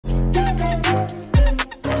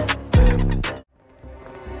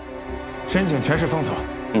申请全市封锁，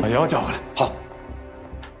把瑶叫回来。好。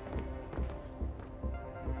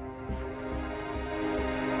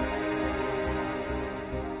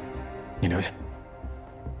你留下。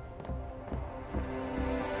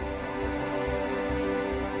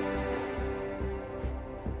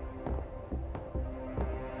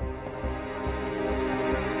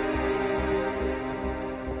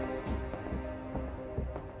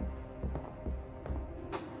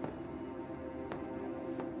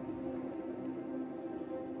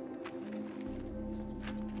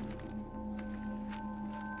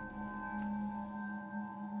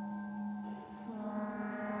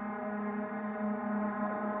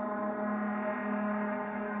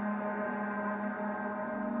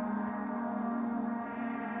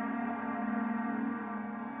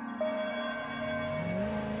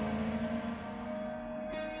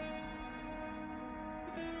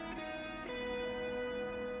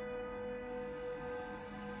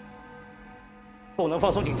 不能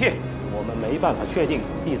放松警惕，我们没办法确定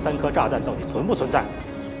第3颗炸弹到底存不存在，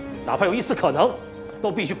哪怕有一丝可能，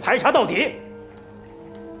都必须排查到底。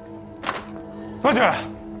高局，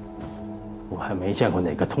我还没见过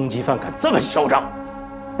哪个通缉犯敢这么嚣张。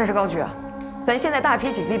但是高局啊，咱现在大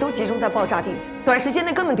批警力都集中在爆炸地，短时间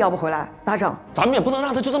内根本调不回来，咋整？咱们也不能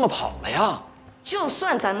让他就这么跑了呀。就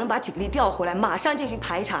算咱能把警力调回来，马上进行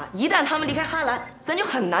排查，一旦他们离开哈兰，咱就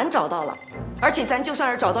很难找到了。而且咱就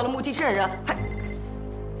算是找到了目击证人，还……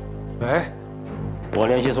喂，我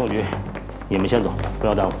联系宋局，你们先走，不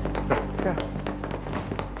要耽误。是。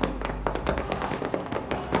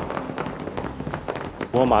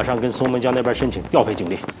我马上跟松门江那边申请调配警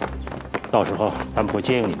力，到时候他们会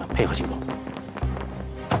接应你们，配合行动。